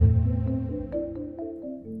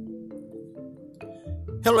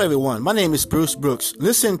Hello everyone, my name is Bruce Brooks.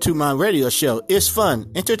 Listen to my radio show. It's fun,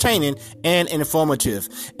 entertaining, and informative,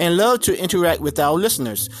 and love to interact with our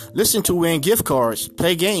listeners. Listen to win gift cards,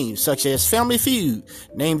 play games such as Family Feud,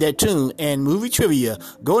 Name That Tune, and Movie Trivia.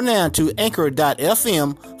 Go now to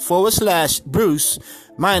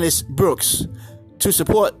anchor.fm/Bruce Brooks to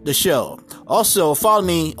support the show. Also, follow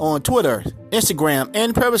me on Twitter, Instagram,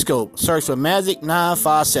 and Periscope. Search for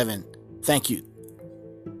Magic957. Thank you.